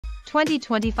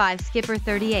2025 Skipper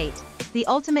 38, the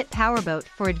ultimate powerboat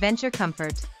for adventure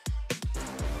comfort.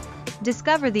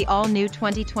 Discover the all-new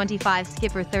 2025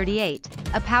 Skipper 38,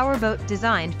 a powerboat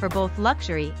designed for both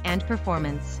luxury and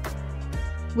performance.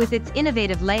 With its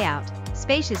innovative layout,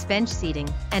 spacious bench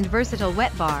seating, and versatile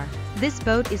wet bar, this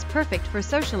boat is perfect for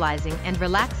socializing and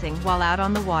relaxing while out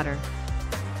on the water.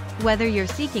 Whether you're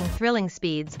seeking thrilling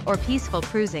speeds or peaceful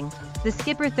cruising, the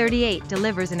Skipper 38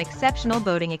 delivers an exceptional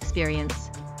boating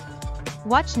experience.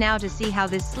 Watch now to see how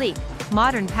this sleek,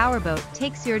 modern powerboat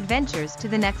takes your adventures to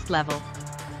the next level.